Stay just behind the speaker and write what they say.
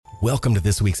Welcome to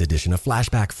this week's edition of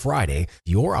Flashback Friday,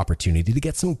 your opportunity to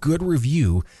get some good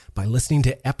review by listening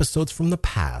to episodes from the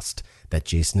past that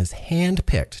Jason has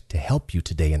handpicked to help you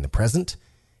today in the present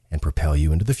and propel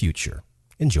you into the future.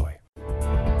 Enjoy.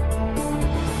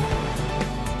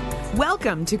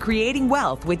 Welcome to Creating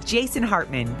Wealth with Jason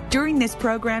Hartman. During this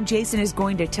program, Jason is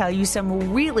going to tell you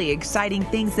some really exciting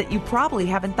things that you probably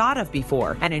haven't thought of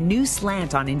before and a new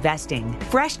slant on investing.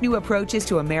 Fresh new approaches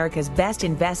to America's best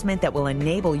investment that will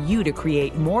enable you to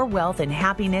create more wealth and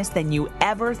happiness than you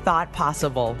ever thought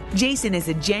possible. Jason is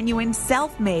a genuine,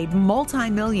 self-made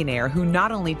multimillionaire who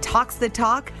not only talks the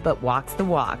talk, but walks the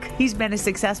walk. He's been a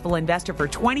successful investor for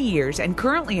 20 years and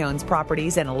currently owns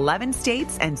properties in 11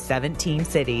 states and 17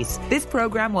 cities. This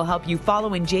program will help you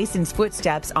follow in Jason's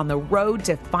footsteps on the road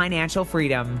to financial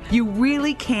freedom. You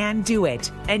really can do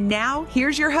it. And now,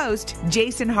 here's your host,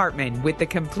 Jason Hartman, with the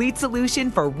complete solution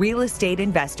for real estate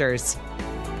investors.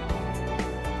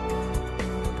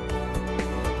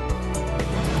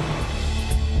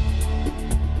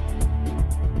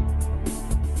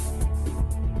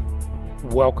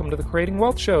 Welcome to the Creating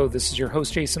Wealth Show. This is your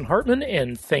host, Jason Hartman,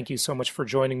 and thank you so much for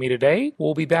joining me today.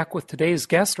 We'll be back with today's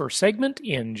guest or segment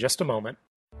in just a moment.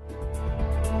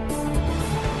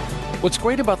 What's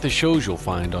great about the shows you'll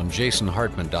find on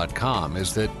jasonhartman.com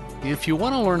is that if you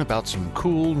want to learn about some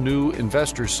cool new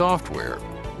investor software,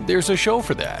 there's a show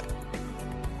for that.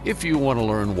 If you want to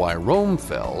learn why Rome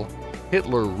fell,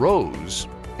 Hitler rose,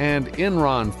 and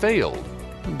Enron failed,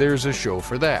 there's a show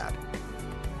for that.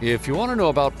 If you want to know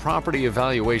about property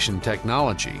evaluation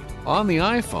technology on the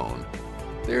iPhone,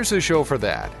 there's a show for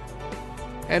that.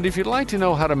 And if you'd like to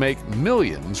know how to make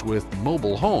millions with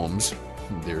mobile homes,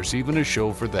 there's even a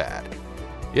show for that.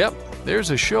 Yep, there's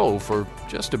a show for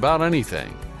just about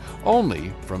anything,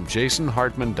 only from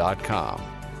jasonhartman.com.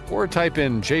 Or type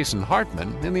in Jason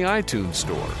Hartman in the iTunes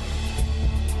store.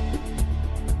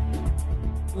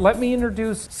 Let me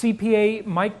introduce CPA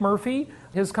Mike Murphy.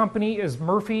 His company is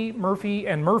Murphy, Murphy,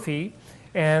 and Murphy,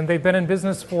 and they've been in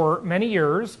business for many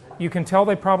years. You can tell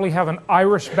they probably have an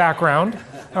Irish background,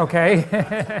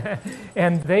 okay?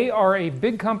 And they are a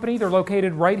big company. They're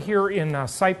located right here in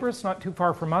Cyprus, not too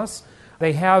far from us.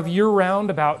 They have year-round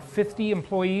about 50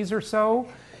 employees or so.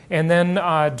 And then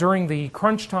during the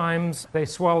crunch times, they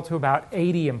swell to about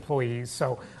 80 employees.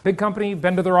 So big company,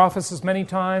 been to their offices many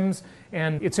times.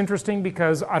 And it's interesting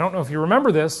because I don't know if you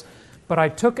remember this, but I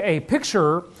took a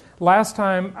picture last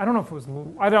time. I don't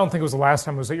think it was the last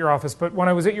time I was at your office, but when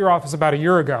I was at your office about a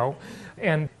year ago,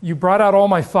 and you brought out all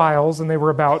my files, and they were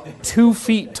about 2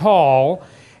 feet tall,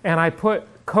 and I put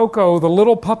Coco, the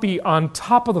little puppy, on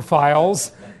top of the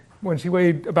files when she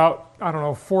weighed about,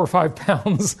 4 or 5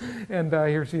 pounds, and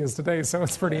here she is today, so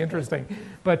it's pretty interesting.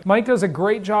 But Mike does a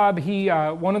great job.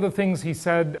 One of the things he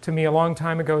said to me a long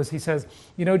time ago is he says,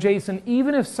 Jason,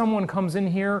 even if someone comes in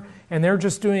here and they're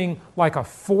just doing like a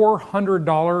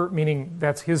 $400, meaning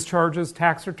that's his charges,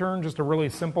 tax return, just a really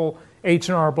simple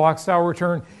H&R block style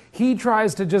return, he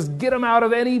tries to just get them out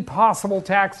of any possible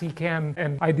tax he can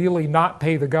and ideally not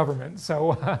pay the government.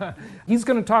 So he's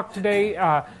going to talk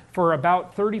today for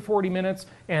about 30, 40 minutes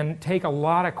and take a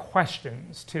lot of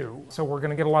questions too. So we're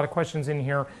going to get a lot of questions in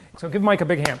here. So give Mike a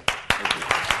big hand.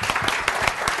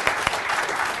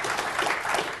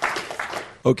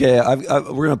 Okay,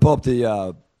 we're going to pull up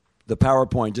the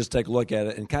PowerPoint, just take a look at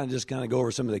it and kind of go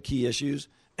over some of the key issues.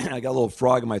 I got a little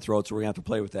frog in my throat, so we're going to have to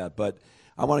play with that. But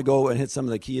I want to go and hit some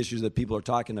of the key issues that people are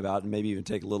talking about and maybe even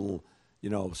take a little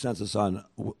census on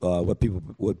what people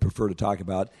would prefer to talk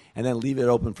about, and then leave it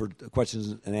open for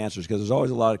questions and answers, because there's always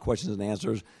a lot of questions and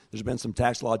answers. There's been some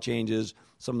tax law changes,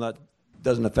 some that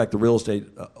doesn't affect the real estate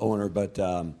owner, but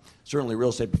certainly real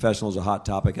estate professional is a hot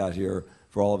topic out here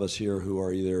for all of us here who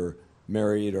are either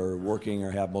married or working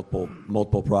or have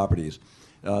multiple properties.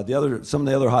 Some of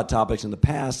the other hot topics in the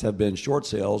past have been short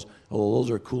sales, although those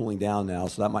are cooling down now,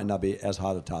 so that might not be as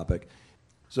hot a topic.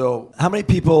 So how many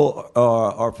people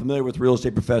are familiar with Real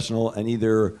Estate Professional and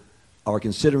either are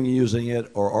considering using it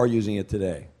or are using it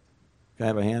today? Can I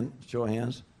have a show of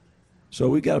hands? So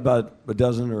we've got about a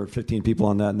dozen or 15 people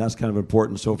on that, and that's kind of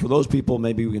important. So for those people,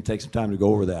 maybe we can take some time to go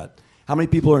over that. How many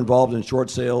people are involved in short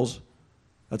sales?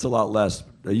 That's a lot less.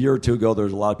 A year or two ago, there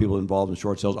was a lot of people involved in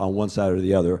short sales on one side or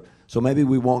the other. So maybe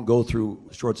we won't go through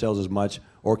short sales as much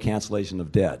or cancellation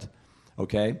of debt,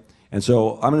 okay? And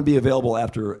so I'm going to be available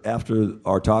after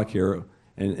our talk here,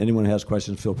 and anyone who has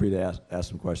questions, feel free to ask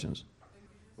some questions.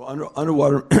 Well,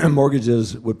 underwater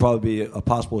mortgages would probably be a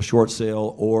possible short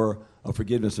sale or a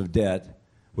forgiveness of debt,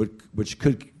 which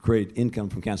could create income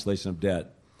from cancellation of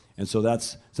debt. And so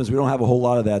since we don't have a whole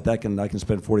lot of that, I can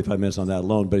spend 45 minutes on that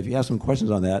alone. But if you have some questions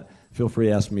on that, feel free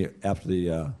to ask me after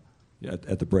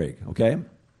at the break, okay?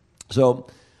 So,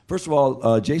 first of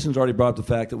all, Jason's already brought up the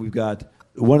fact that we've got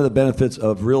one of the benefits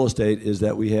of real estate is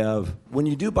that we have, when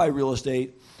you do buy real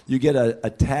estate, you get a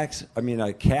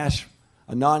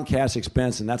non-cash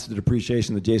expense, and that's the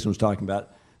depreciation that Jason was talking about.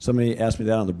 Somebody asked me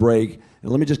that on the break,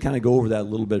 and let me just kind of go over that a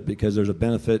little bit because there's a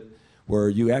benefit where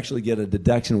you actually get a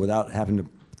deduction without having to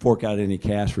fork out any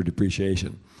cash for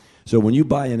depreciation. So when you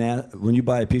buy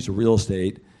a piece of real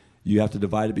estate, you have to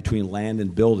divide it between land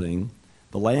and building.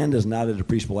 The land is not a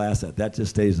depreciable asset. That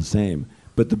just stays the same.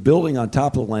 But the building on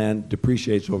top of the land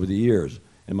depreciates over the years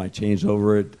and might change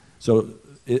over it. So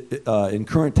in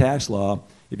current tax law,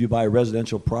 if you buy a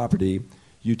residential property,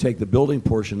 you take the building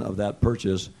portion of that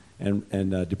purchase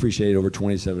and depreciate it over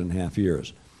 27 and a half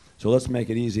years. So let's make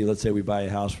it easy. Let's say we buy a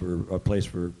place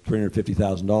for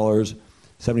 $350,000,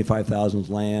 $75,000 is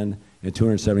land, and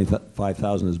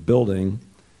 $275,000 is building.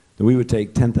 Then we would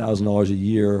take $10,000 a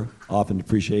year off in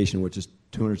depreciation, which is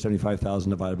 $275,000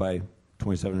 divided by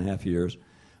 27 and a half years.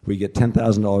 We get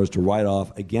 $10,000 to write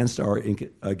off against our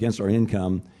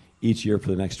income each year for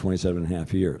the next 27 and a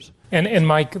half years. And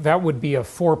Mike, that would be a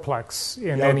fourplex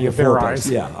in any of their eyes.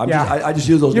 Yeah, I just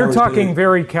use those numbers. You're talking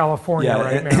very California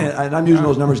right now. And I'm using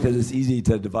those numbers because it's easy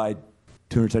to divide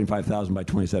 275,000 by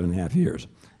 27 and a half years.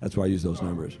 That's why I use those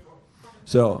numbers.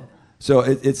 So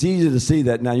it's easy to see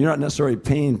that now you're not necessarily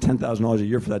paying $10,000 a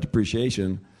year for that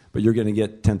depreciation, but you're going to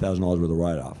get $10,000 worth of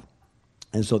write-off.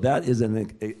 And so that is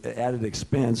an added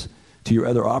expense to your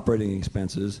other operating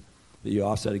expenses that you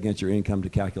offset against your income to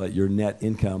calculate your net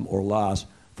income or loss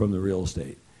from the real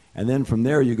estate. And then from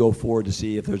there you go forward to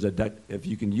see if if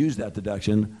you can use that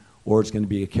deduction or it's going to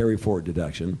be a carry forward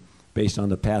deduction based on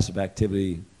the passive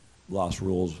activity loss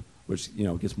rules, which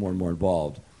gets more and more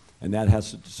involved. And that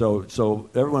has so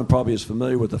everyone probably is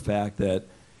familiar with the fact that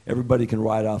everybody can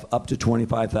write off up to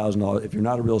 $25,000. If you're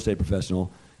not a real estate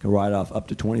professional, can write off up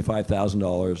to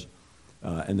 $25,000,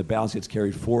 and the balance gets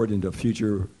carried forward into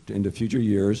future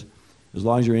years, as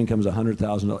long as your income is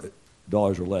 $100,000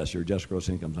 or less. Your adjusted gross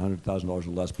income is $100,000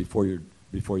 or less before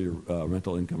your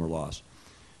rental income or loss.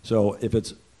 So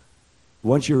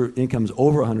once your income is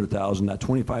over $100,000, that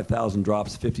 $25,000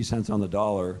 drops 50 cents on the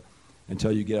dollar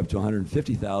until you get up to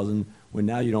 $150,000, when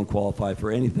now you don't qualify for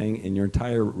anything, and your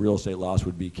entire real estate loss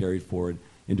would be carried forward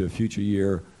into a future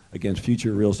year against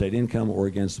future real estate income or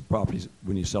against the properties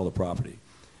when you sell the property.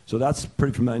 So that's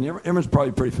pretty familiar. Everyone's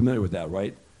probably pretty familiar with that,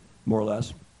 right? More or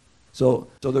less. So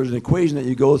there's an equation that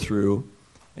you go through,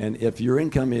 and if your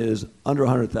income is under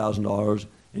 $100,000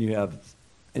 and you have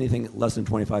anything less than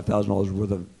 $25,000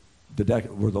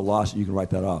 worth of loss, you can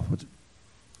write that off.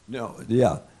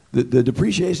 The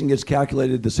depreciation gets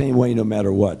calculated the same way no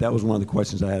matter what. That was one of the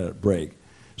questions I had at break.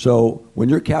 So when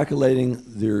you're calculating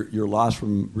your loss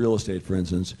from real estate, for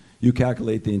instance, you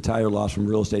calculate the entire loss from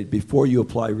real estate before you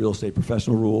apply real estate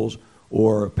professional rules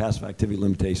or passive activity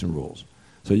limitation rules.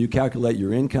 So you calculate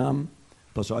your income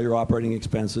plus all your operating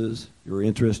expenses, your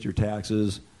interest, your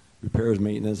taxes, repairs,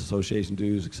 maintenance, association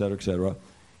dues, et cetera,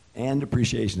 and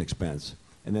depreciation expense.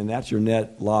 And then that's your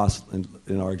net loss,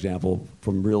 in our example,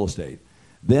 from real estate.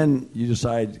 Then you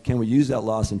decide, can we use that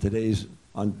loss on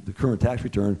the current tax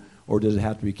return, or does it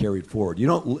have to be carried forward?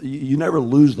 You never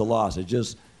lose the loss. It's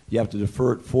just you have to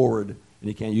defer it forward, and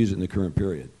you can't use it in the current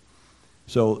period.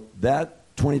 So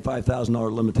that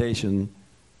 $25,000 limitation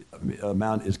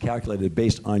amount is calculated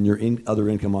based on your other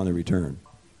income on the return.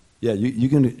 Yeah, you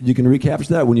can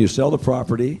recapture that when you sell the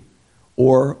property,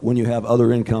 or when you have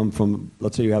other income from,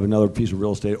 let's say you have another piece of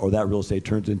real estate, or that real estate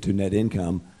turns into net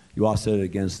income. You offset it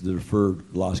against the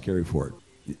deferred loss carry forward.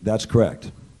 That's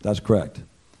correct.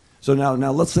 So now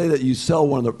let's say that you sell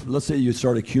let's say you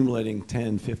start accumulating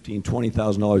 $10,000, $15,000,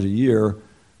 $20,000 a year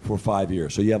for 5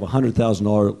 years. So you have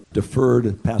 $100,000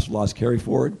 deferred passive loss carry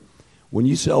forward. When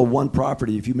you sell one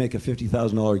property, if you make a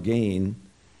 $50,000 gain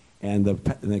and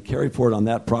the carry forward on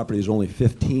that property is only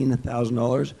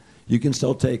 $15,000, you can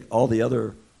still take all the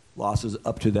other losses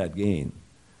up to that gain.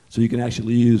 So you can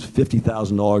actually use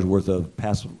 $50,000 worth of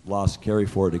passive loss carry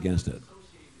forward against it.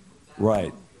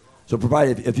 Right. So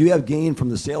provided if you have gain from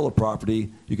the sale of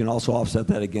property, you can also offset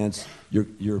that against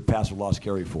your passive loss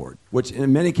carry forward, which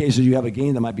in many cases you have a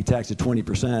gain that might be taxed at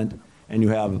 20%, and you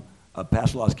have a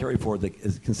passive loss carry forward that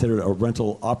is considered a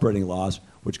rental operating loss,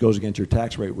 which goes against your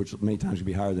tax rate, which many times can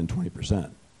be higher than 20%.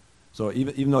 So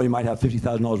even though you might have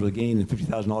 $50,000 worth of gain and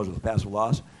 $50,000 worth of passive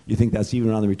loss, you think that's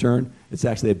even on the return, it's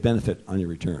actually a benefit on your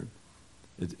return.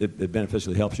 It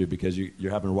beneficially helps you because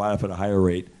you're having to write off at a higher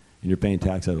rate and you're paying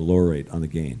tax at a lower rate on the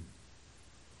gain.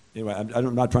 Anyway,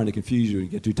 I'm not trying to confuse you and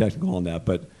get too technical on that,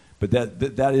 but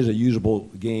that is a usable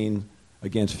gain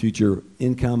against future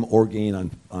income or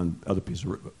gain on other pieces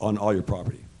on all your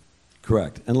property.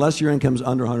 Correct. Unless your income's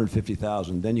under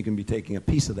 $150,000, then you can be taking a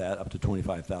piece of that up to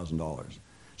 $25,000.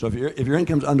 So if your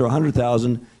income's under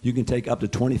 $100,000, you can take up to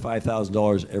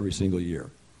 $25,000 every single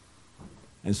year.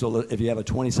 And so if you have a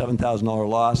 $27,000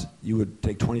 loss, you would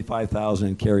take $25,000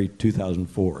 and carry $2,000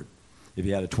 forward. If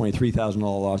you had a $23,000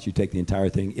 loss, you take the entire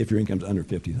thing if your income's under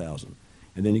 $50,000.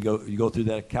 And then you go through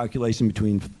that calculation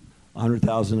between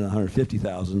 $100,000 and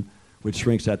 $150,000, which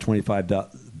shrinks that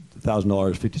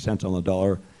 $25,000 50 cents on the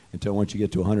dollar until once you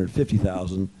get to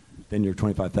 $150,000, then your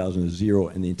 $25,000 is zero,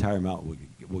 and the entire amount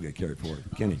will get carried forward.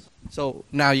 Kenny. So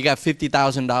now you got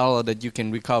 $50,000 that you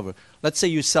can recover. Let's say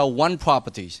you sell one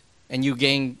property and you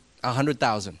gain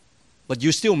 $100,000, but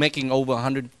you're still making over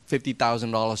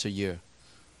 $150,000 a year.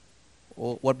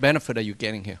 Well, what benefit are you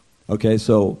getting here? Okay,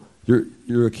 so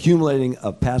you're accumulating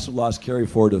a passive loss carry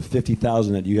forward of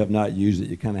 $50,000 that you have not used that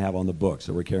you kind of have on the books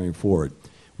that we're carrying forward.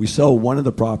 We sell one of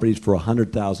the properties for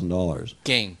 $100,000.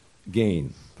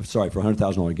 Gain. Sorry, for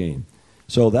 $100,000 gain.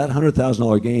 So that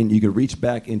 $100,000 gain, you could reach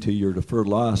back into your deferred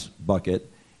loss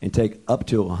bucket and take up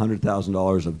to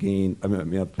 $100,000 of gain,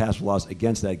 passive loss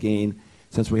against that gain.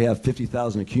 Since we have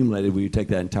 $50,000 accumulated, we would take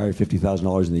that entire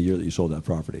 $50,000 in the year that you sold that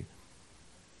property.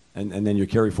 And then your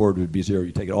carry forward would be zero.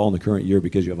 You take it all in the current year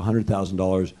because you have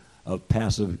 $100,000 of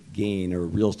passive gain or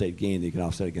real estate gain that you can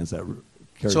offset against that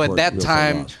carry so forward. So at that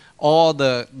time, all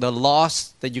the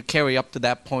loss that you carry up to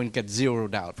that point gets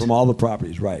zeroed out. From all the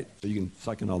properties, right. So you can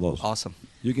suck in all those. Awesome.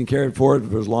 You can carry it forward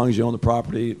for as long as you own the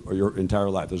property or your entire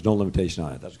life. There's no limitation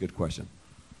on it. That's a good question.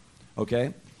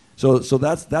 Okay? So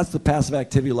that's the passive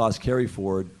activity loss carry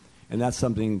forward, and that's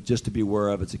something just to be aware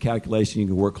of. It's a calculation. You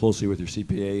can work closely with your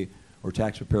CPA or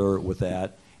tax preparer with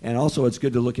that. And also it's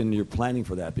good to look into your planning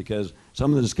for that, because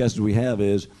some of the discussions we have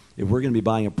is if we're going to be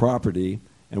buying a property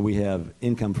and we have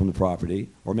income from the property,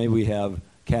 or maybe we have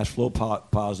cash flow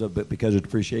positive, but because of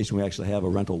depreciation we actually have a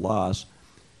rental loss,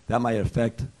 that might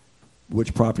affect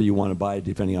which property you want to buy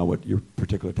depending on what your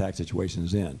particular tax situation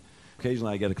is in.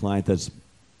 Occasionally I get a client that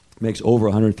makes over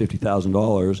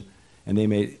 $150,000 and they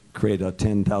may create a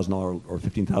 $10,000 or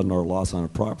 $15,000 loss on a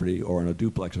property or on a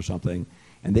duplex or something,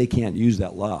 and they can't use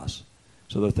that loss.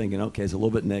 So they're thinking, okay, it's a little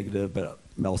bit negative, but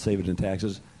I'll save it in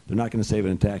taxes. They're not going to save it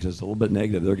in taxes. It's a little bit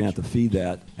negative. They're going to have to feed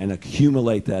that and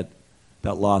accumulate that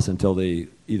loss until they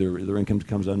either their income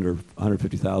comes under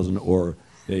 $150,000 or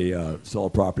they sell a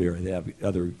property or they have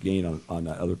other gain on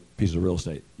that other piece of real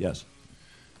estate. Yes.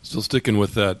 Still sticking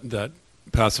with that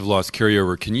passive loss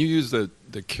carryover, can you use the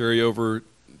carryover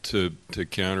to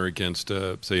counter against,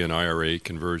 say, an IRA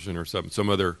conversion or something, some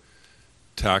other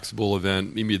taxable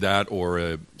event, maybe that, or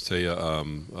a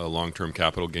long-term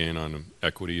capital gain on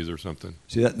equities or something?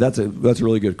 See, that's a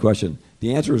really good question.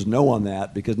 The answer is no on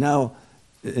that, because now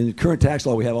in the current tax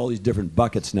law we have all these different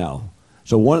buckets now.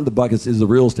 So one of the buckets is the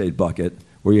real estate bucket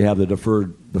where you have the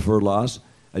deferred loss.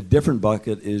 A different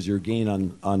bucket is your gain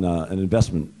on an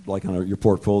investment, like on your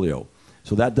portfolio.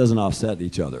 So that doesn't offset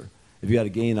each other. If you had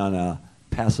a gain on a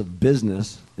passive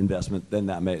business investment, then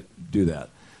that may do that.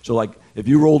 So like if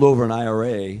you rolled over an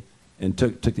IRA and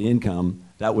took the income,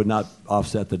 that would not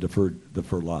offset the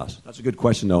deferred loss. That's a good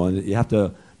question, though, and you have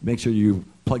to make sure you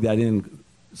plug that in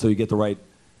so you get the right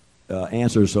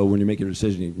answer. So when you make your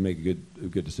decision, you can make a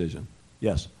good decision.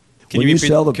 Yes. Can you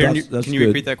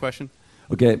repeat that question?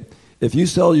 Okay. If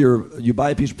you buy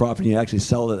a piece of property and you actually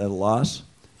sell it at a loss,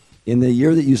 in the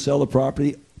year that you sell the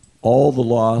property, all the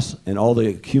loss and all the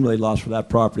accumulated loss for that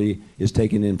property is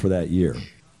taken in for that year.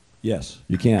 Yes,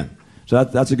 you can. So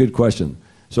that's a good question.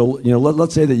 So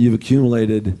let's say that you've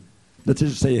accumulated. Let's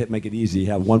just say, make it easy. You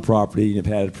have one property and you've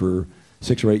had it for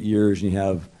 6 or 8 years, and you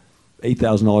have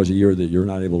 $8,000 a year that you're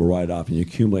not able to write off, and you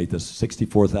accumulate this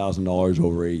 $64,000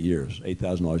 over 8 years,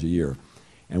 $8,000 a year.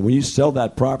 And when you sell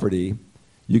that property,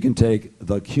 you can take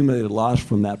the accumulated loss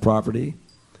from that property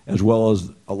as well as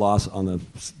a loss on the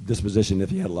disposition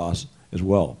if you had a loss as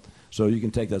well. So you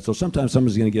can take that. So sometimes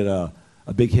someone's going to get a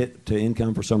big hit to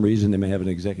income for some reason. They may have an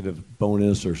executive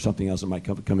bonus or something else that might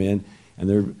come in,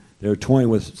 and they're toying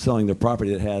with selling their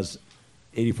property that has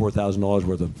 $84,000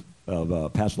 worth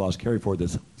of past loss carry forward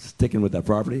that's sticking with that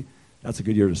property. That's a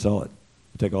good year to sell it.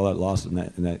 You take all that loss in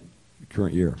that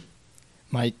current year.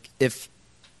 Mike, if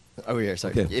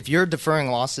you're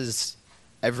deferring losses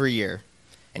every year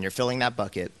and you're filling that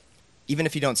bucket, even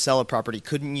if you don't sell a property,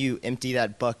 couldn't you empty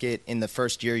that bucket in the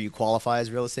first year you qualify as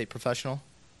real estate professional?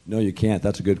 No, you can't.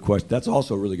 That's a good question. That's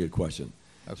also a really good question.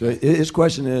 Okay. So his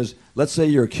question is, let's say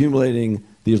you're accumulating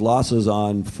these losses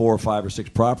on 4 or 5 or 6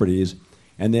 properties,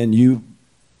 and then you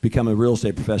become a real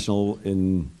estate professional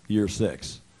in year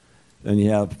 6. and you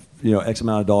have X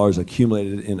amount of dollars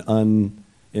accumulated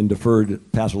in deferred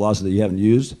passive losses that you haven't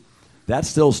used, that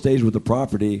still stays with the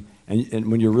property.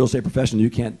 And when you're a real estate professional, you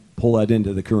can't pull that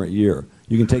into the current year.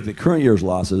 You can take the current year's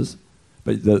losses,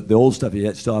 but the old stuff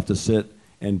you still have to sit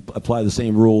and apply the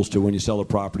same rules to when you sell the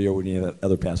property or when you have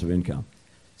other passive income.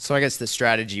 So I guess the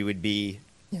strategy would be,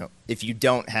 if you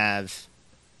don't have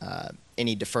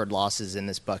any deferred losses in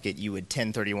this bucket, you would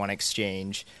 1031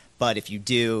 exchange. But if you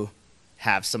do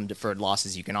have some deferred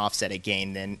losses, you can offset a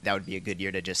gain, then that would be a good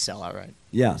year to just sell outright.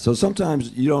 Yeah, so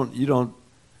sometimes you don't.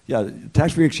 Yeah,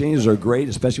 tax-free exchanges are great,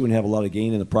 especially when you have a lot of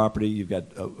gain in the property. You've got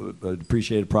a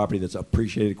depreciated property that's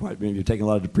appreciated quite a bit. You're taking a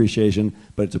lot of depreciation,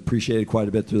 but it's appreciated quite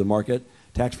a bit through the market.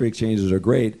 Tax-free exchanges are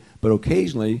great, but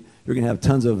occasionally you're going to have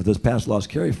tons of this past loss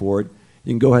carry forward.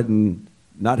 You can go ahead and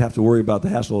not have to worry about the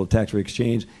hassle of tax-free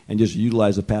exchange and just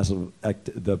utilize the passive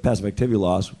activity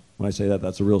loss. When I say that,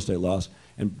 that's a real estate loss,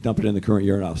 and dump it in the current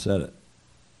year and offset it.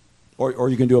 Or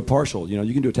you can do a partial.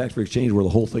 You can do a tax-free exchange where the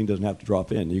whole thing doesn't have to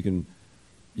drop in. You can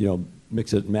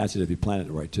mix it and match it if you plan it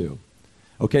right too.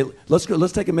 Okay,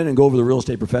 let's take a minute and go over the real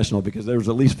estate professional, because there's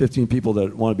at least 15 people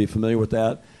that want to be familiar with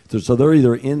that. So they're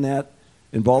either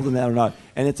involved in that or not.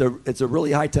 And it's a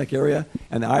really high-tech area,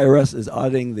 and the IRS is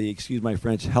auditing the, excuse my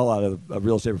French, hell out of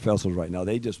real estate professionals right now.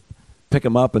 They just pick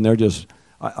them up, and they're just,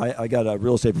 I got a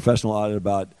real estate professional audit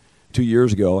about 2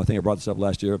 years ago. I think I brought this up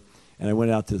last year. And I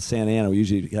went out to Santa Ana. We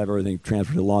usually have everything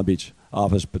transferred to the Long Beach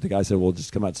office, but the guy said, well,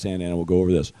 just come out to Santa Ana, we'll go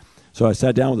over this. So I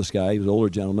sat down with this guy. He was an older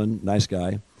gentleman, nice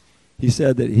guy. He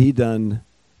said that he'd done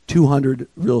 200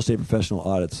 real estate professional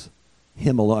audits,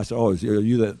 him alone. I said, oh, are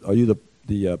you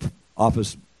the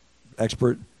office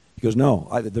expert? He goes, no,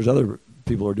 there's other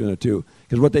people who are doing it too.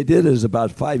 Because what they did is about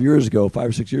 5 or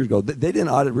 6 years ago, they didn't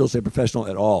audit real estate professional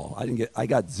at all. I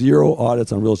got 0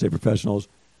 audits on real estate professionals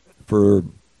for,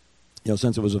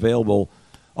 since it was available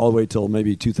all the way till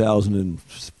maybe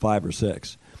 2005 or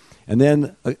 6. And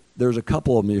then there's a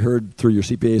couple of them you heard through your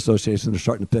CPA association, they're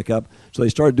starting to pick up. So they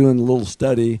started doing a little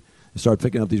study, they started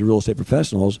picking up these real estate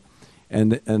professionals,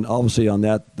 and obviously on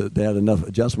that, they had enough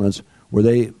adjustments where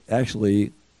they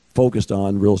actually focused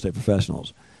on real estate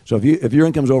professionals. So if your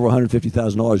income's over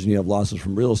 $150,000 and you have losses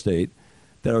from real estate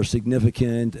that are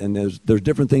significant, and there's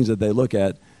different things that they look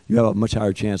at, you have a much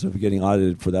higher chance of getting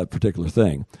audited for that particular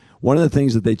thing. One of the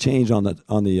things that they changed on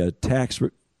the tax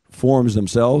forms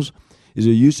themselves is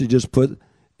you used to just put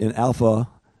in alpha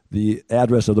the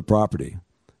address of the property,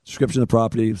 description of the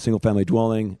property, single-family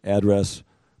dwelling, address,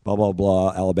 blah, blah,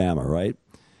 blah, Alabama, right?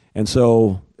 And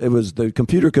so the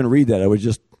computer couldn't read that. It was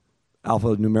just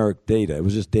alphanumeric data. It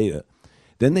was just data.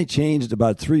 Then they changed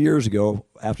about 3 years ago,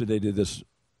 after they did this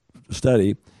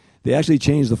study, they actually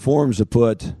changed the forms to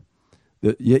put,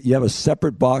 you have a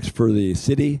separate box for the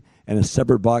city and a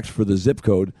separate box for the zip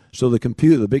code, so the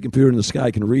big computer in the sky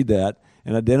can read that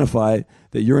and identify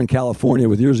that you're in California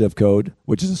with your zip code,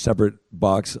 which is a separate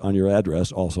box on your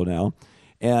address also now,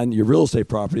 and your real estate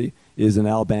property is in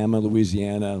Alabama,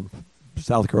 Louisiana,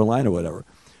 South Carolina, whatever.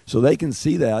 So they can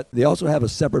see that. They also have a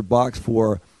separate box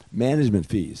for management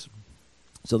fees.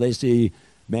 So they see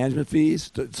management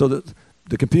fees, so that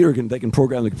the computer they can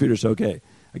program the computer, say, okay,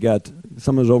 I got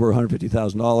someone's over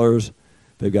 $150,000,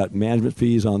 they've got management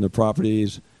fees on their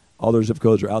properties, all their zip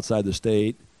codes are outside the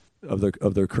state of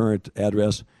their current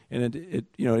address, and it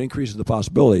increases the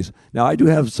possibilities. Now, I do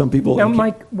have some people. Now,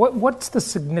 Mike, what's the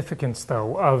significance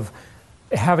though of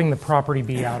having the property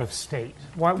be out of state?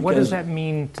 What does that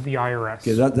mean to the IRS?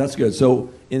 Okay, that's good.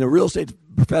 So, in a real estate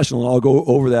professional, and I'll go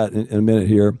over that in a minute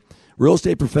here. Real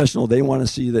estate professional, they want to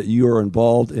see that you are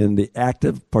involved in the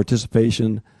active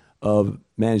participation of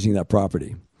managing that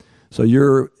property. So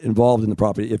you're involved in the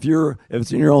property. If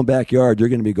it's in your own backyard, you're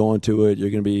going to be going to it. You're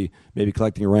going to be maybe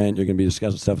collecting rent. You're going to be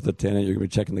discussing stuff with the tenant. You're going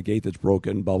to be checking the gate that's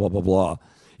broken, blah, blah, blah, blah.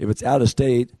 If it's out of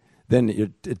state, then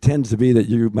it tends to be that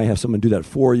you may have someone do that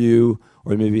for you,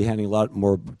 or maybe be handling a lot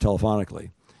more telephonically.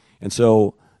 And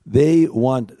so what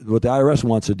the IRS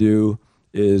wants to do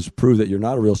is prove that you're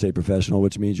not a real estate professional,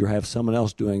 which means you have someone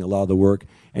else doing a lot of the work,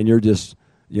 and you're just,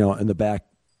 in the back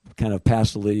kind of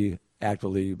passively,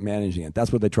 actively managing it.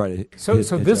 That's what they try to So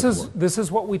this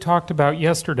is what we talked about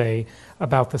yesterday,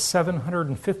 about the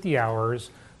 750 hours,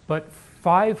 but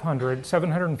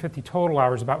 750 total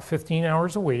hours, about 15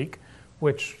 hours a week,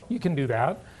 which you can do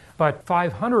that, but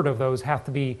 500 of those have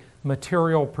to be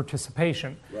material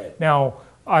participation. Right. Now,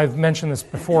 I've mentioned this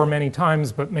before many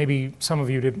times, but maybe some of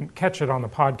you didn't catch it on the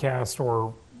podcast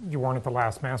or you weren't at the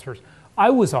last Masters. I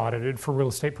was audited for real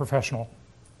estate professional,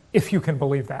 if you can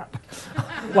believe that.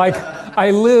 Like,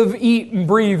 I live, eat, and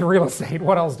breathe real estate.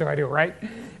 What else do I do, right?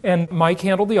 And Mike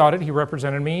handled the audit. He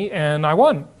represented me, and I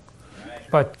won.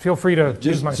 But feel free to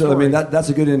use my story. So, I mean, that's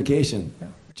a good indication.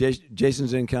 Yeah.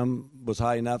 Jason's income was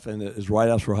high enough and his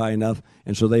write-offs were high enough,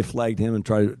 and so they flagged him and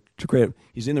tried to create it.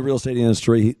 He's in the real estate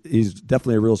industry. He's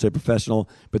definitely a real estate professional,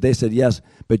 but they said, yes,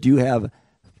 but you have,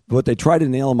 what they tried to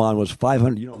nail him on was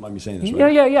 500. You don't mind me saying this,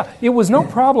 right? Yeah. It was no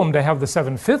problem to have the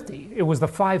 750. It was the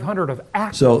 500 of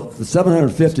active. So the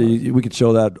 750, we could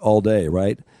show that all day,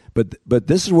 right? But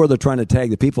this is where they're trying to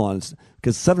tag the people on,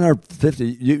 because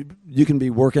 750, you can be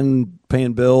working,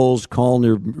 paying bills, calling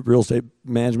your real estate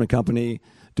management company,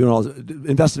 doing all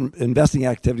investing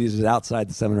activities is outside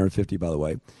the 750, by the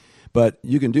way. But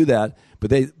you can do that. But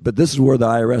this is where the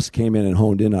IRS came in and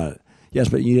honed in on it. Yes,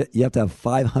 but you have to have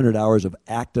 500 hours of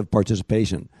active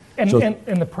participation. And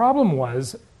the problem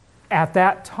was, at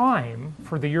that time,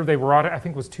 for the year they were auditing, I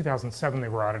think it was 2007 they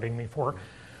were auditing me for,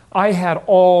 I had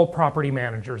all property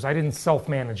managers. I didn't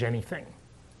self-manage anything.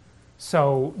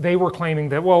 So they were claiming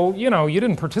that, well, you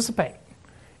didn't participate.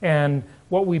 And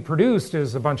what we produced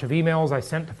is a bunch of emails I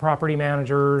sent to property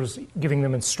managers, giving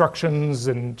them instructions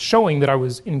and showing that I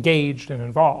was engaged and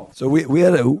involved. So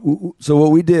so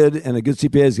what we did, and a good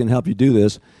CPA is going to help you do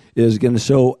this, is going to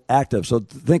show active. So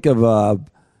think of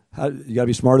how you got to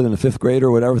be smarter than a fifth grader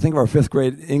or whatever. Think of our fifth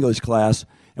grade English class,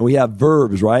 and we have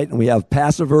verbs, right? And we have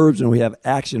passive verbs and we have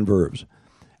action verbs.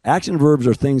 Action verbs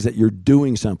are things that you're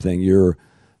doing something. You're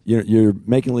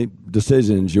making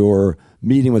decisions. You're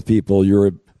meeting with people.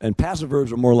 And passive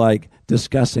verbs are more like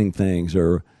discussing things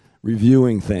or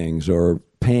reviewing things or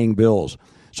paying bills.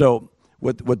 So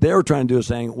what they were trying to do is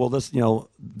saying, well, this,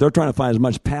 they're trying to find as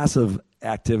much passive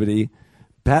activity,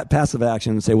 passive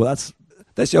action, and say, well,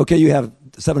 they say, okay, you have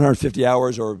 750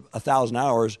 hours or 1,000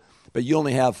 hours, but you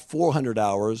only have 400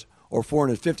 hours or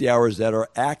 450 hours that are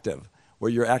active, where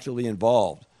you're actively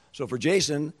involved. So for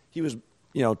Jason, he was,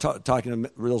 talking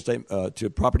to real estate, to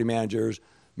property managers,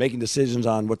 making decisions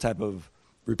on what type of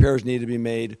repairs need to be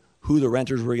made, who the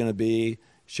renters were going to be,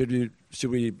 should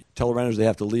we tell the renters they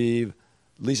have to leave,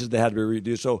 leases they had to be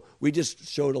reduced. So we just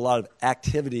showed a lot of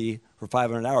activity for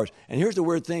 500 hours. And here's the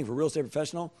weird thing for a real estate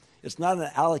professional: it's not an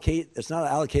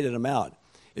allocated amount.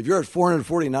 If you're at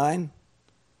 449,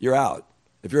 you're out.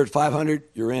 If you're at 500,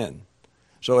 you're in.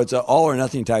 So it's an all or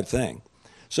nothing type thing.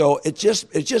 So it's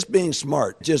just being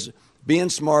smart,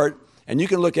 and you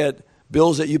can look at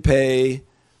bills that you pay,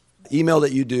 email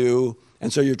that you do.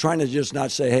 And so you're trying to just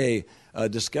not say, hey,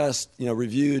 discuss,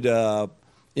 reviewed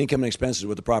income and expenses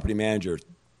with the property manager,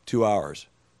 2 hours.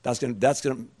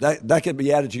 That could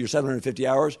be added to your 750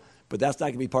 hours, but that's not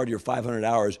going to be part of your 500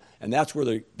 hours. And that's where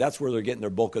they're getting their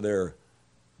bulk of their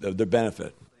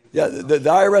benefit. Yeah, the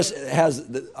IRS has.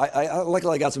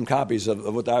 I got some copies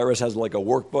of what the IRS has, like a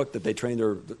workbook that they train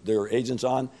their agents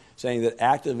on, saying that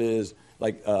active is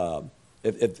like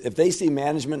if they see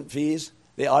management fees,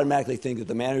 they automatically think that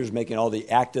the manager is making all the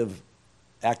active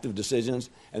decisions,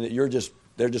 and that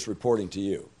they're just reporting to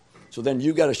you. So then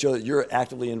you got to show that you're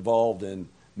actively involved in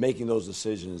making those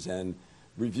decisions and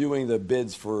reviewing the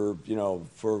bids for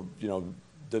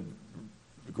the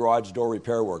garage door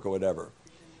repair work or whatever.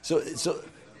 So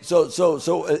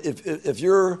if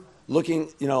you're looking,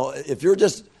 if you're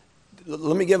just,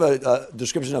 let me give a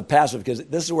description of passive, because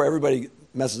this is where everybody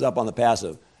messes up on the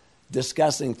passive.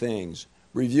 Discussing things,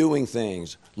 reviewing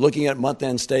things, looking at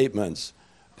month-end statements,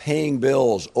 paying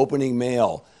bills, opening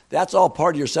mail. That's all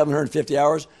part of your 750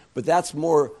 hours, but that's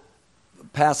more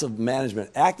passive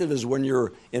management. Active is when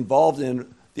you're involved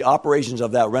in the operations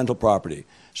of that rental property.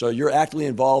 So you're actively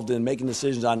involved in making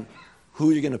decisions on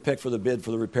who you're going to pick for the bid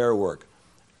for the repair work.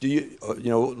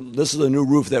 This is a new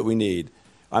roof that we need.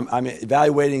 I'm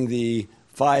evaluating the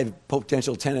 5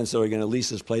 potential tenants that are going to lease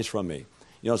this place from me.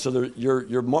 So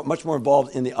you're much more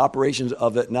involved in the operations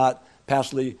of it, not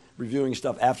passively reviewing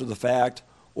stuff after the fact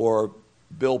or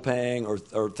bill paying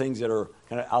or things that are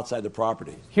kind of outside the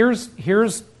property.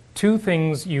 Here's 2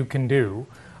 things you can do.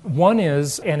 One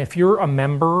is, and if you're a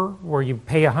member where you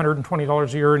pay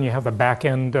 $120 a year and you have the back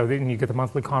end and you get the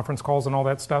monthly conference calls and all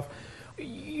that stuff,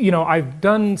 I've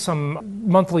done some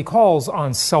monthly calls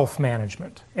on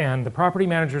self-management, and the property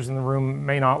managers in the room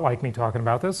may not like me talking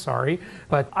about this, sorry,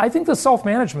 but I think the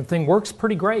self-management thing works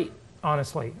pretty great,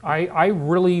 honestly. I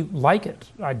really like it.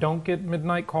 I don't get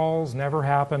midnight calls, never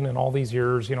happened in all these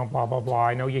years, blah, blah, blah.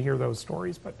 I know you hear those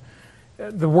stories, but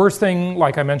the worst thing,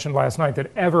 like I mentioned last night,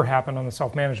 that ever happened on the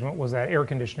self-management was that air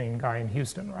conditioning guy in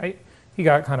Houston, right? He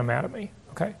got kind of mad at me,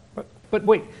 okay? But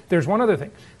wait, there's one other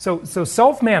thing. So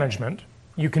self-management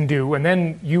you can do, and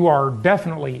then you are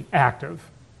definitely active.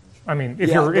 I mean, if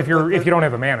you don't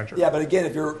have a manager. Yeah, but again,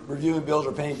 if you're reviewing bills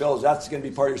or paying bills, that's going to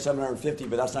be part of your $750,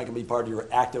 but that's not going to be part of your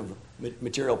active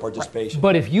material participation.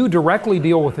 But if you directly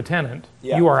deal with the tenant,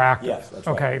 you are active. Yes, that's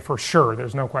right. Okay, for sure,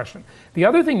 there's no question. The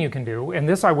other thing you can do, and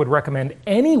this I would recommend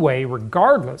anyway,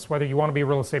 regardless whether you want to be a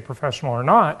real estate professional or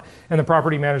not, and the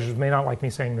property managers may not like me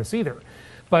saying this either,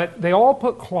 but they all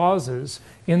put clauses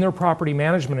in their property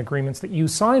management agreements that you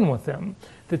sign with them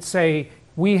that say,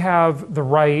 we have the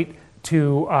right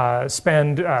to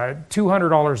spend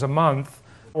 $200 a month,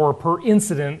 or per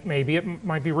incident, maybe it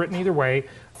might be written either way,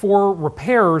 for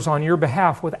repairs on your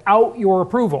behalf without your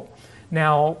approval.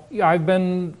 Now, I've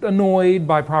been annoyed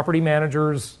by property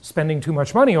managers spending too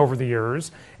much money over the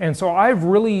years, and so I've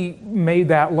really made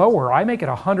that lower. I make it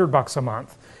 $100 a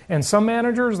month. And some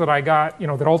managers that I got,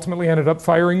 that ultimately ended up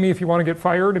firing me, if you want to get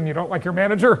fired and you don't like your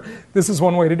manager, this is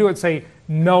one way to do it. Say,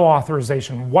 no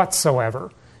authorization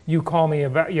whatsoever. You call me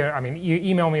about, you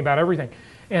email me about everything.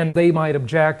 And they might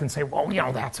object and say, well,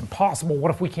 that's impossible. What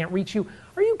if we can't reach you?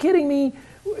 Are you kidding me?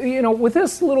 With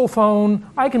this little phone,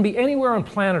 I can be anywhere on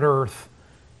planet Earth.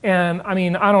 And I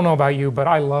don't know about you, but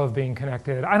I love being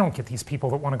connected. I don't get these people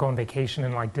that want to go on vacation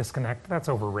and disconnect. That's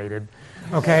overrated.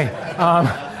 Okay.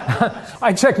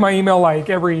 I check my email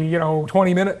every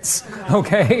 20 minutes.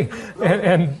 Okay.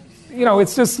 And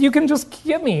it's just, you can just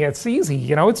get me. It's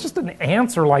easy. It's just an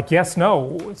answer yes,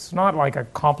 no. It's not like a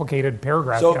complicated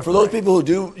paragraph. So for those people who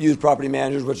do use property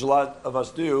managers, which a lot of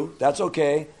us do, that's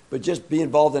okay. But just be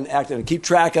involved and active and keep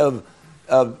track of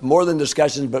more than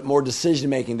discussions, but more decision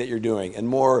making that you're doing, and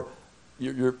more.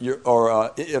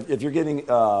 If you're getting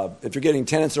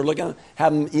tenants that are looking,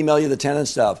 have them email you the tenant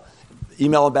stuff.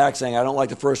 Email them back saying, I don't like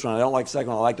the first one, I don't like the second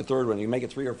one, I like the third one. You can make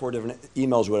it 3 or 4 different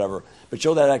emails, whatever. But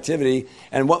show that activity.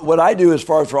 And what I do as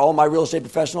far as for all my real estate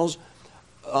professionals,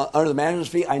 under the management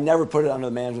fee, I never put it under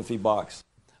the management fee box.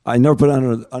 I never put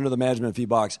it under the management fee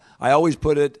box. I always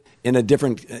put it in a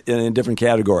different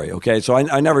category. Okay, so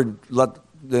I never let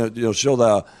show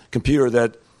the computer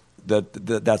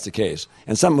that's the case.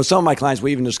 And with some of my clients,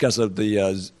 we even discuss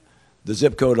the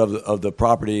zip code of the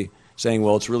property, saying,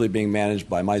 well, it's really being managed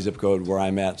by my zip code where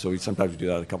I'm at. So we sometimes do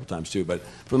that a couple times too. But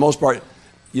for the most part,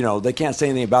 they can't say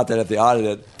anything about that if they audit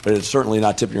it. But it's certainly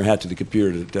not tipping your hat to the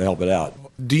computer to help it out.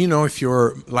 Do you know if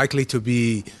you're likely to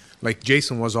be, like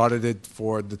Jason was audited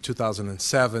for the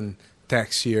 2007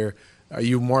 tax year, are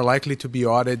you more likely to be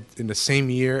audited in the same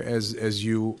year as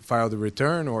you file the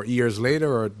return, or years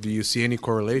later, or do you see any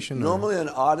correlation? Normally an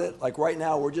audit, like right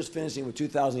now, we're just finishing with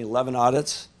 2011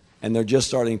 audits, and they're just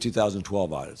starting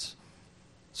 2012 audits.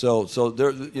 So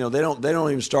they're, they don't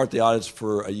even start the audits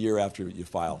for a year after you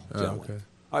file.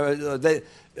 Okay.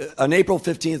 An April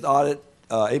 15th audit,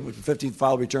 April 15th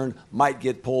file return might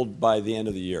get pulled by the end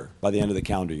of the year, by the end of the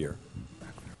calendar year.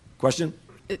 Question?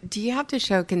 Do you have to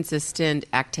show consistent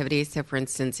activity? So, for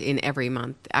instance, in every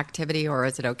month activity, or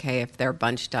is it okay if they're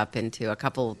bunched up into a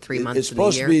couple, 3 months It's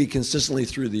supposed to be consistently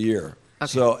through the year. Okay.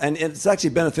 So, and it's actually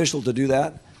beneficial to do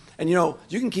that. And, you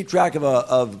can keep track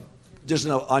of just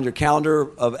on your calendar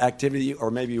of activity,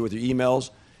 or maybe with your emails,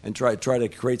 and try to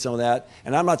create some of that.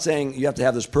 And I'm not saying you have to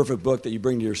have this perfect book that you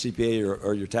bring to your CPA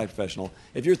or your tax professional.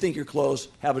 If you think you're close,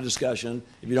 have a discussion.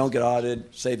 If you don't get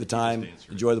audited, save the time,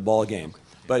 enjoy the ball game.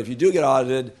 But if you do get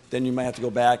audited, then you might have to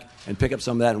go back and pick up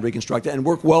some of that and reconstruct it, and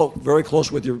work very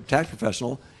close with your tax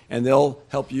professional, and they'll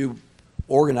help you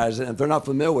organize it. And if they're not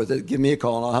familiar with it, give me a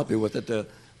call and I'll help you with it to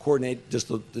coordinate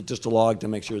just a log to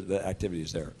make sure the activity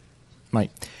is there. Mike.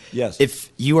 Yes.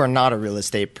 If you are not a real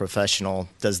estate professional,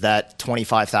 does that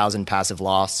 $25,000 passive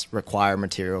loss require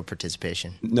material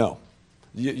participation? No.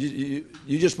 You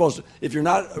just supposed to, if you're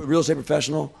not a real estate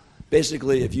professional,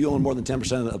 basically, if you own more than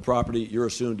 10% of the property, you're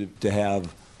assumed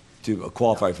to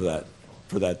qualify for that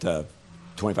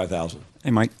 $25,000.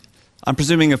 Hey, Mike. I'm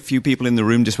presuming a few people in the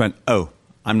room just went, "Oh,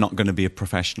 I'm not going to be a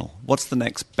professional." What's the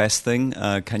next best thing?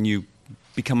 Can you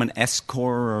become an S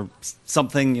Corp or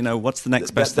something? What's the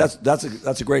next best thing?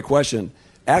 That's a great question.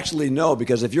 Actually, no,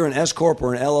 because if you're an S Corp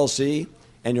or an LLC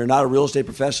and you're not a real estate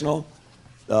professional,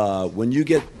 when you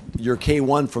get your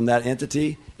K-1 from that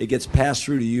entity, it gets passed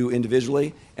through to you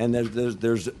individually, and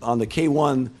there's on the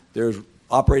K-1, there's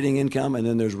operating income, and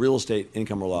then there's real estate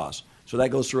income or loss. So that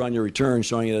goes through on your return,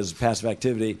 showing it as passive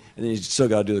activity, and then you still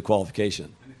got to do the qualification.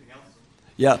 Anything else?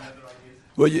 Yeah.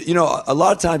 Well, a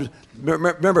lot of times,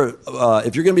 remember,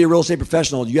 if you're going to be a real estate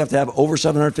professional, you have to have over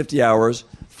 750 hours,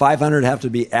 500 have to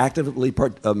be actively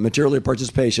materially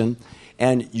participation,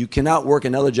 and you cannot work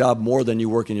another job more than you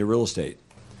work in your real estate.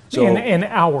 So in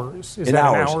hours. In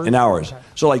hours. Okay.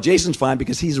 So like Jason's fine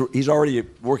because he's already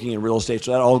working in real estate,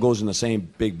 so that all goes in the same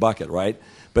big bucket, right?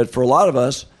 But for a lot of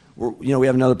us, we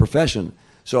have another profession.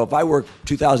 So if I work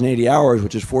 2,080 hours,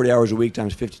 which is 40 hours a week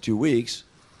times 52 weeks,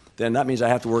 then that means I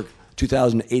have to work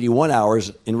 2,081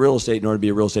 hours in real estate in order to be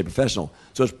a real estate professional.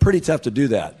 So it's pretty tough to do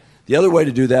that. The other way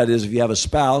to do that is if you have a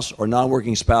spouse or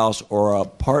non-working spouse or a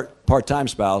part-time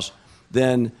spouse,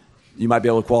 then you might be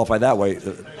able to qualify that way.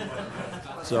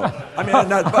 So, I mean,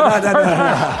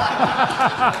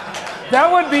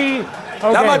 that would be...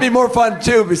 Okay. That might be more fun,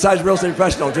 too, besides real estate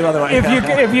professional. Do another one.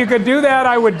 If you could do that,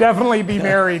 I would definitely be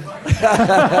married.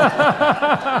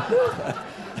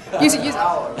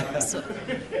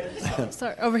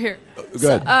 Sorry, over here.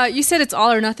 Go ahead. You said it's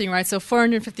all or nothing, right? So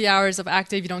 450 hours of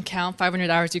active, you don't count. 500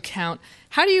 hours, you count.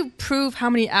 How do you prove how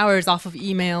many hours off of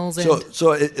emails? And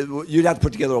So you'd have to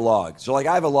put together a log. So like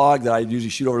I have a log that I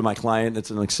usually shoot over to my client. It's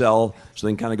in Excel, so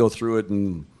they can kind of go through it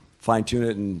and fine-tune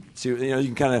it and see. You know, you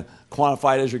can kind of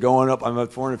quantify it as you're going up. I'm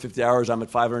at 450 hours. I'm at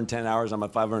 510 hours. I'm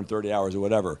at 530 hours or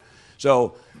whatever.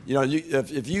 So, you know,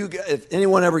 if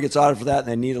anyone ever gets audited for that and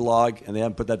they need a log and they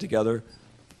haven't put that together,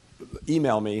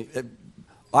 email me.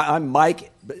 I'm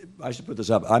Mike. I should put this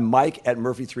up. I'm Mike at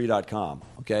Murphy3.com.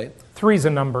 Okay. 3's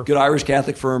a number. Good Irish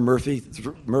Catholic firm, Murphy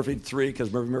 3,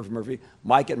 because Murphy.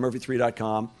 Mike at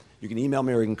Murphy3.com. You can email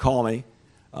me or you can call me.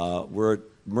 We're at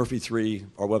Murphy3.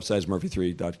 Our website is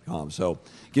Murphy3.com. So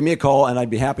give me a call, and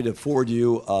I'd be happy to forward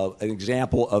you an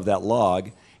example of that log,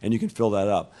 and you can fill that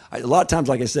up. A lot of times,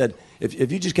 like I said,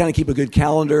 if you just kind of keep a good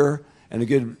calendar and a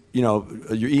good, you know,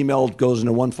 your email goes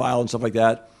into one file and stuff like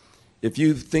that. If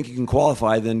you think you can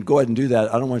qualify, then go ahead and do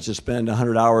that. I don't want you to spend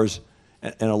 100 hours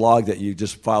in a log that you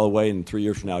just file away, and 3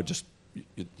 years from now, just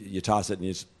you toss it, and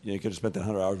you could have spent that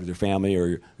 100 hours with your family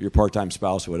or your part-time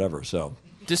spouse or whatever. So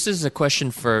this is a question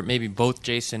for maybe both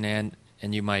Jason and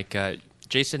you, Mike.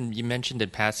 Jason, you mentioned in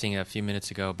passing a few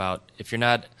minutes ago about if you're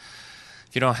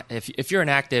an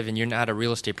active and you're not a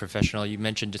real estate professional, you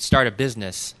mentioned to start a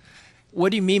business.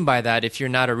 What do you mean by that if you're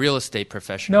not a real estate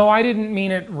professional? No, I didn't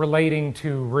mean it relating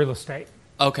to real estate.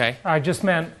 Okay. I just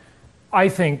meant I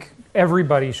think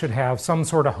everybody should have some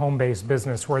sort of home-based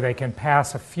business where they can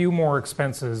pass a few more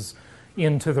expenses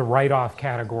into the write-off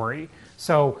category.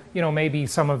 So, you know, maybe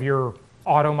some of your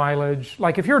auto mileage.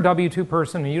 Like if you're a W-2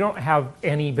 person and you don't have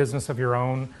any business of your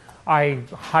own, I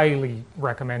highly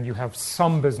recommend you have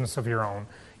some business of your own.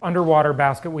 Underwater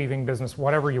basket weaving business,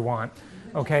 whatever you want.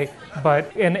 Okay,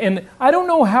 but and I don't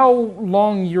know how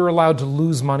long you're allowed to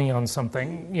lose money on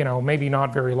something. You know, maybe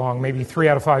not very long. Maybe 3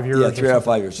 out of 5 years. Yeah, 3 out of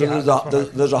 5 years. So yeah,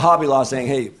 there's a hobby law saying,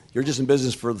 hey, you're just in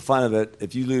business for the fun of it.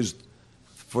 If you lose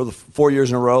for the 4 years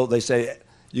in a row, they say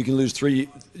you can lose 3.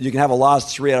 You can have a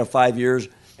loss 3 out of 5 years,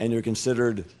 and you're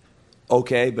considered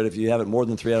okay. But if you have it more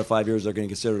than 3 out of 5 years, they're going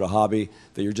to consider it a hobby,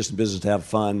 that you're just in business to have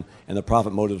fun, and the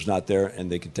profit motive's not there,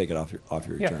 and they can take it off your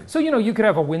return. So, you know, you could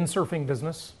have a windsurfing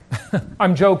business.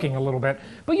 I'm joking a little bit.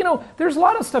 But, you know, there's a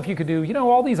lot of stuff you could do. You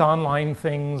know, all these online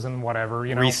things and whatever.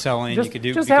 You know, reselling.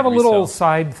 Just have a little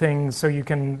side thing so you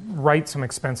can write some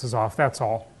expenses off. That's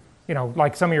all. You know,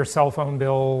 like some of your cell phone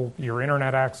bill, your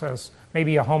internet access,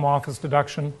 maybe a home office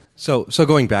deduction. So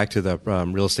going back to the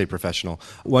real estate professional,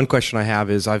 one question I have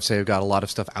is I've got a lot of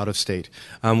stuff out of state.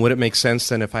 Would it make sense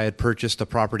then if I had purchased a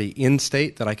property in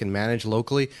state that I can manage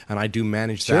locally, and I do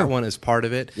manage that one as part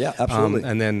of it? Yeah, absolutely.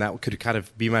 And then that could kind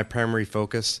of be my primary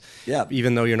focus. Yeah.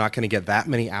 Even though you're not going to get that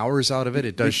many hours out of it,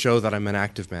 it does show that I'm an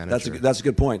active manager. That's a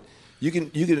good point. You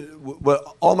can.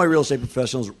 Well, all my real estate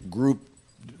professionals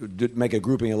make a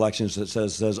grouping election that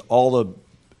says all the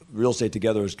real estate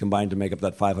together is combined to make up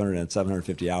that 500 and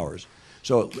 750 hours.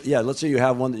 So, yeah, let's say you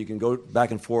have one that you can go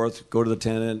back and forth, go to the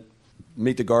tenant,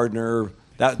 meet the gardener.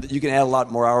 That you can add a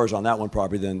lot more hours on that one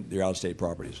property than your out-of-state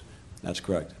properties. That's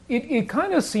correct. It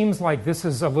kind of seems like this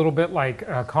is a little bit like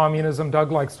communism.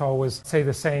 Doug likes to always say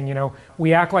the saying, you know,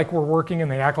 we act like we're working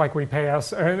and they act like we pay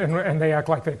us, and they act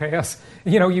like they pay us.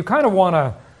 You know, you kind of want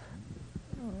to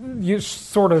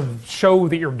sort of show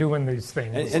that you're doing these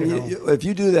things. And if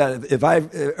you do that, if I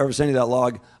ever send you that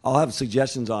log, I'll have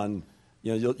suggestions on,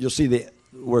 you know, you'll see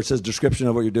where it says description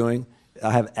of what you're doing.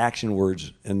 I have action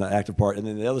words in the active part, and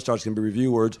then the other start's going to be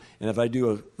review words. And if I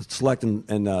do a select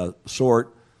and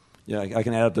sort, you know, I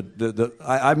can add up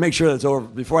I make sure that it's over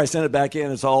before I send it back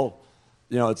in. It's all,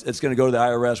 you know, it's going to go to the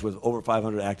IRS with over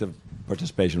 500 active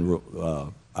participation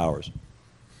hours.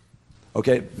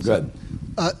 Okay, go ahead.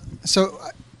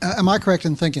 Am I correct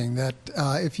in thinking that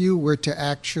if you were to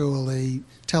actually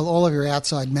tell all of your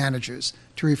outside managers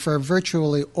to refer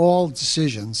virtually all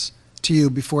decisions to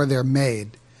you before they're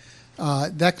made,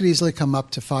 that could easily come up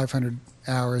to 500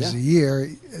 hours a year?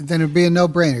 Then it would be a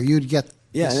no-brainer. You'd get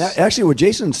and actually what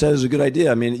Jason said is a good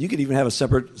idea. I mean, you could even have a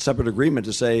separate agreement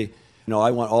to say, You know,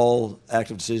 I want all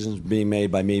active decisions being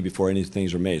made by me before any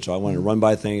things are made. So I want to run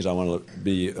by things. I want to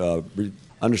be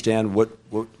understand what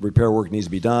repair work needs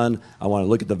to be done. I want to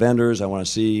look at the vendors. I want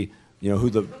to see, you know, who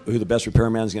the best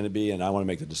repairman is going to be, and I want to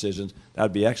make the decisions. That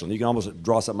would be excellent. You can almost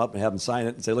draw something up and have them sign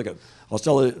it and say, look, I'll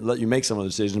still let you make some of the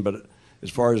decisions, but as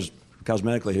far as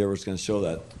cosmetically here, we're just going to show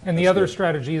that. And the other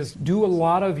strategy is do a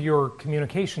lot of your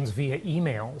communications via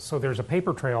email, so there's a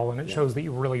paper trail and it shows that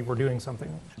you really were doing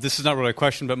something. This is not really a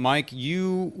question, but Mike,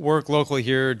 you work locally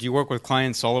here. Do you work with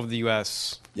clients all over the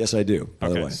U.S.? Yes, I do, by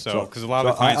the way. So, because a lot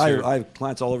of the clients here... I have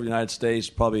clients all over the United States,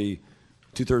 probably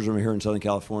 2/3 of them are here in Southern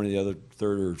California, the other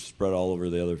third are spread all over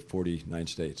the other 49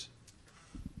 states.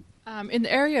 In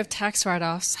the area of tax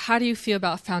write-offs, how do you feel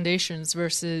about foundations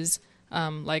versus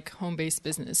like home-based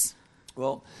business?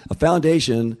 Well, a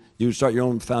foundation, you start your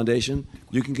own foundation,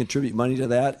 you can contribute money to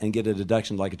that and get a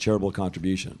deduction like a charitable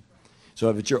contribution. So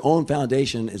if it's your own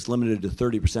foundation, it's limited to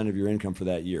 30% of your income for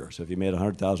that year. So if you made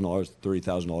 $100,000,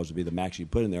 $30,000 would be the max you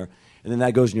put in there. And then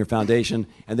that goes in your foundation,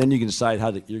 and then you can decide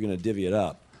how you're going to divvy it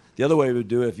up. The other way we would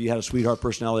do it, if you had a sweetheart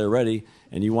personality already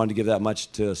and you wanted to give that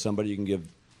much to somebody, you can give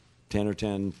 10 or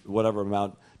 10, whatever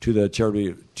amount, to that charity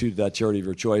of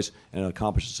your choice and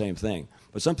accomplish the same thing.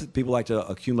 But some people like to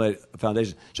accumulate a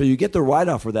foundation. So you get the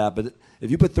write-off for that, but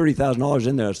if you put $30,000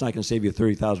 in there, it's not going to save you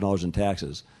 $30,000 in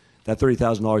taxes. That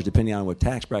 $30,000, depending on what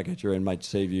tax bracket you're in, might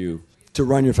save you to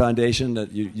run your foundation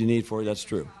that you need for it. That's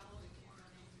true.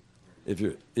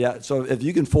 So if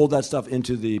you can fold that stuff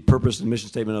into the purpose and mission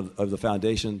statement of the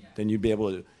foundation, then you'd be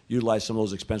able to utilize some of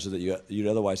those expenses that you'd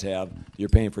otherwise have. You're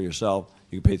paying for yourself.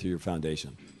 You can pay through your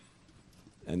foundation.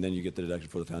 And then you get the deduction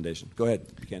for the foundation. Go ahead,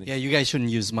 Kenny. Yeah, you guys shouldn't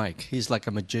use Mike. He's like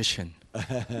a magician.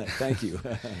 Thank you.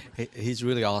 He's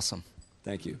really awesome.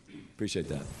 Thank you. Appreciate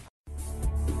that.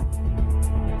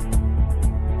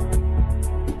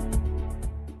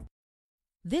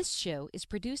 This show is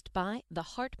produced by the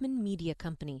Hartman Media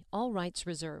Company, all rights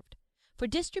reserved. For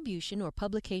distribution or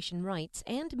publication rights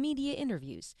and media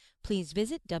interviews, please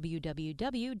visit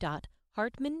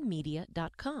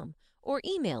www.hartmanmedia.com or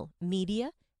email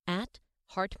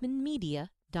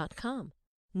media@hartmanmedia.com.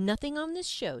 Nothing on this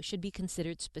show should be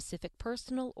considered specific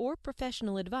personal or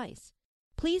professional advice.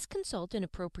 Please consult an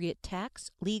appropriate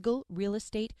tax, legal, real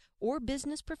estate, or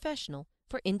business professional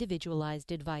for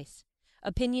individualized advice.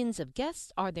 Opinions of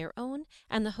guests are their own,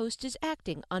 and the host is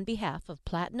acting on behalf of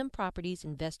Platinum Properties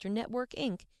Investor Network,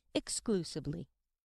 Inc. exclusively.